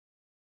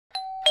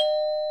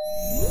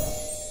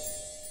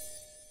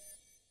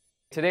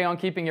Today on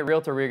Keeping It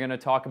Realtor, we're going to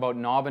talk about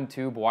knob and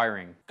tube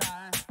wiring.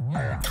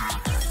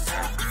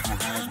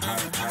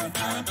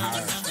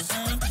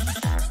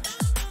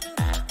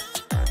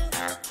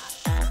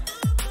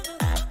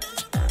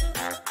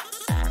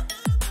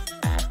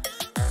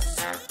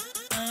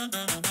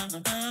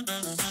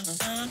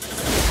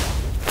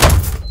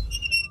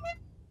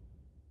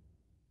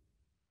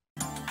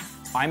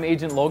 I'm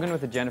Agent Logan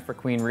with the Jennifer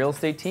Queen Real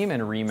Estate Team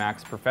and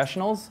RE/MAX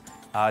Professionals.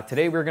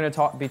 Today we're going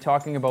to be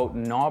talking about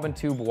knob and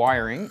tube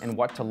wiring and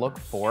what to look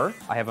for.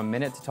 I have a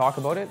minute to talk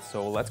about it,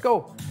 so let's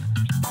go.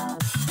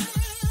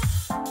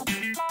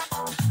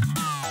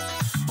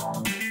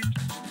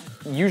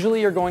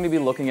 Usually you're going to be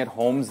looking at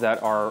homes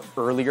that are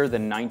earlier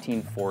than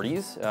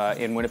 1940s,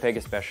 in Winnipeg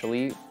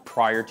especially.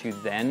 Prior to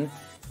then,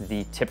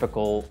 the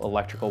typical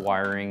electrical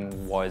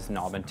wiring was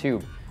knob and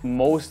tube.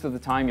 Most of the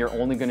time, you're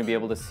only going to be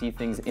able to see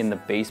things in the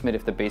basement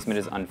if the basement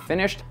is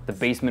unfinished. The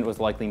basement was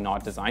likely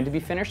not designed to be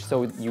finished,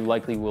 so you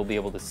likely will be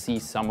able to see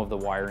some of the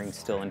wiring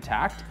still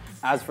intact.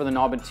 As for the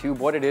knob and tube,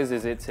 what it is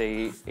it's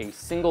a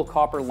single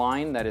copper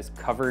line that is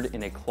covered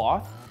in a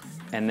cloth,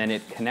 and then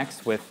it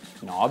connects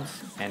with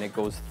knobs, and it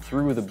goes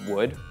through the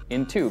wood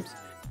in tubes.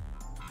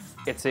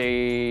 It's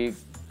a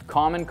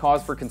common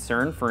cause for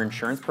concern for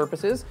insurance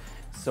purposes.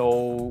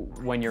 So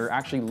when you're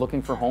actually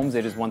looking for homes,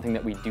 it is one thing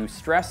that we do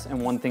stress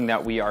and one thing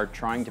that we are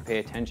trying to pay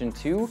attention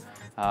to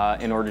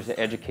in order to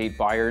educate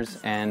buyers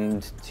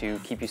and to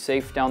keep you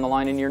safe down the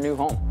line in your new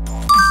home.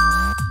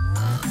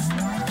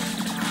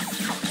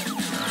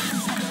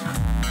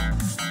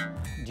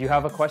 Do you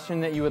have a question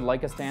that you would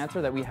like us to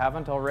answer that we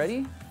haven't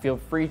already? Feel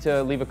free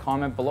to leave a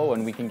comment below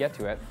and we can get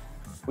to it.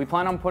 We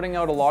plan on putting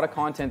out a lot of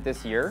content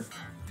this year.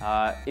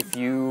 If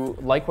you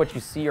like what you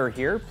see or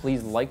hear,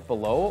 please like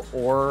below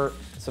or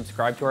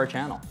subscribe to our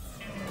channel.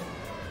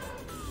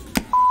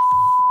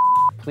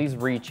 Please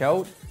reach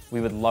out. We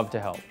would love to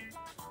help.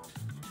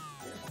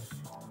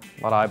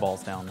 A lot of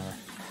eyeballs down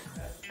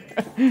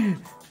there.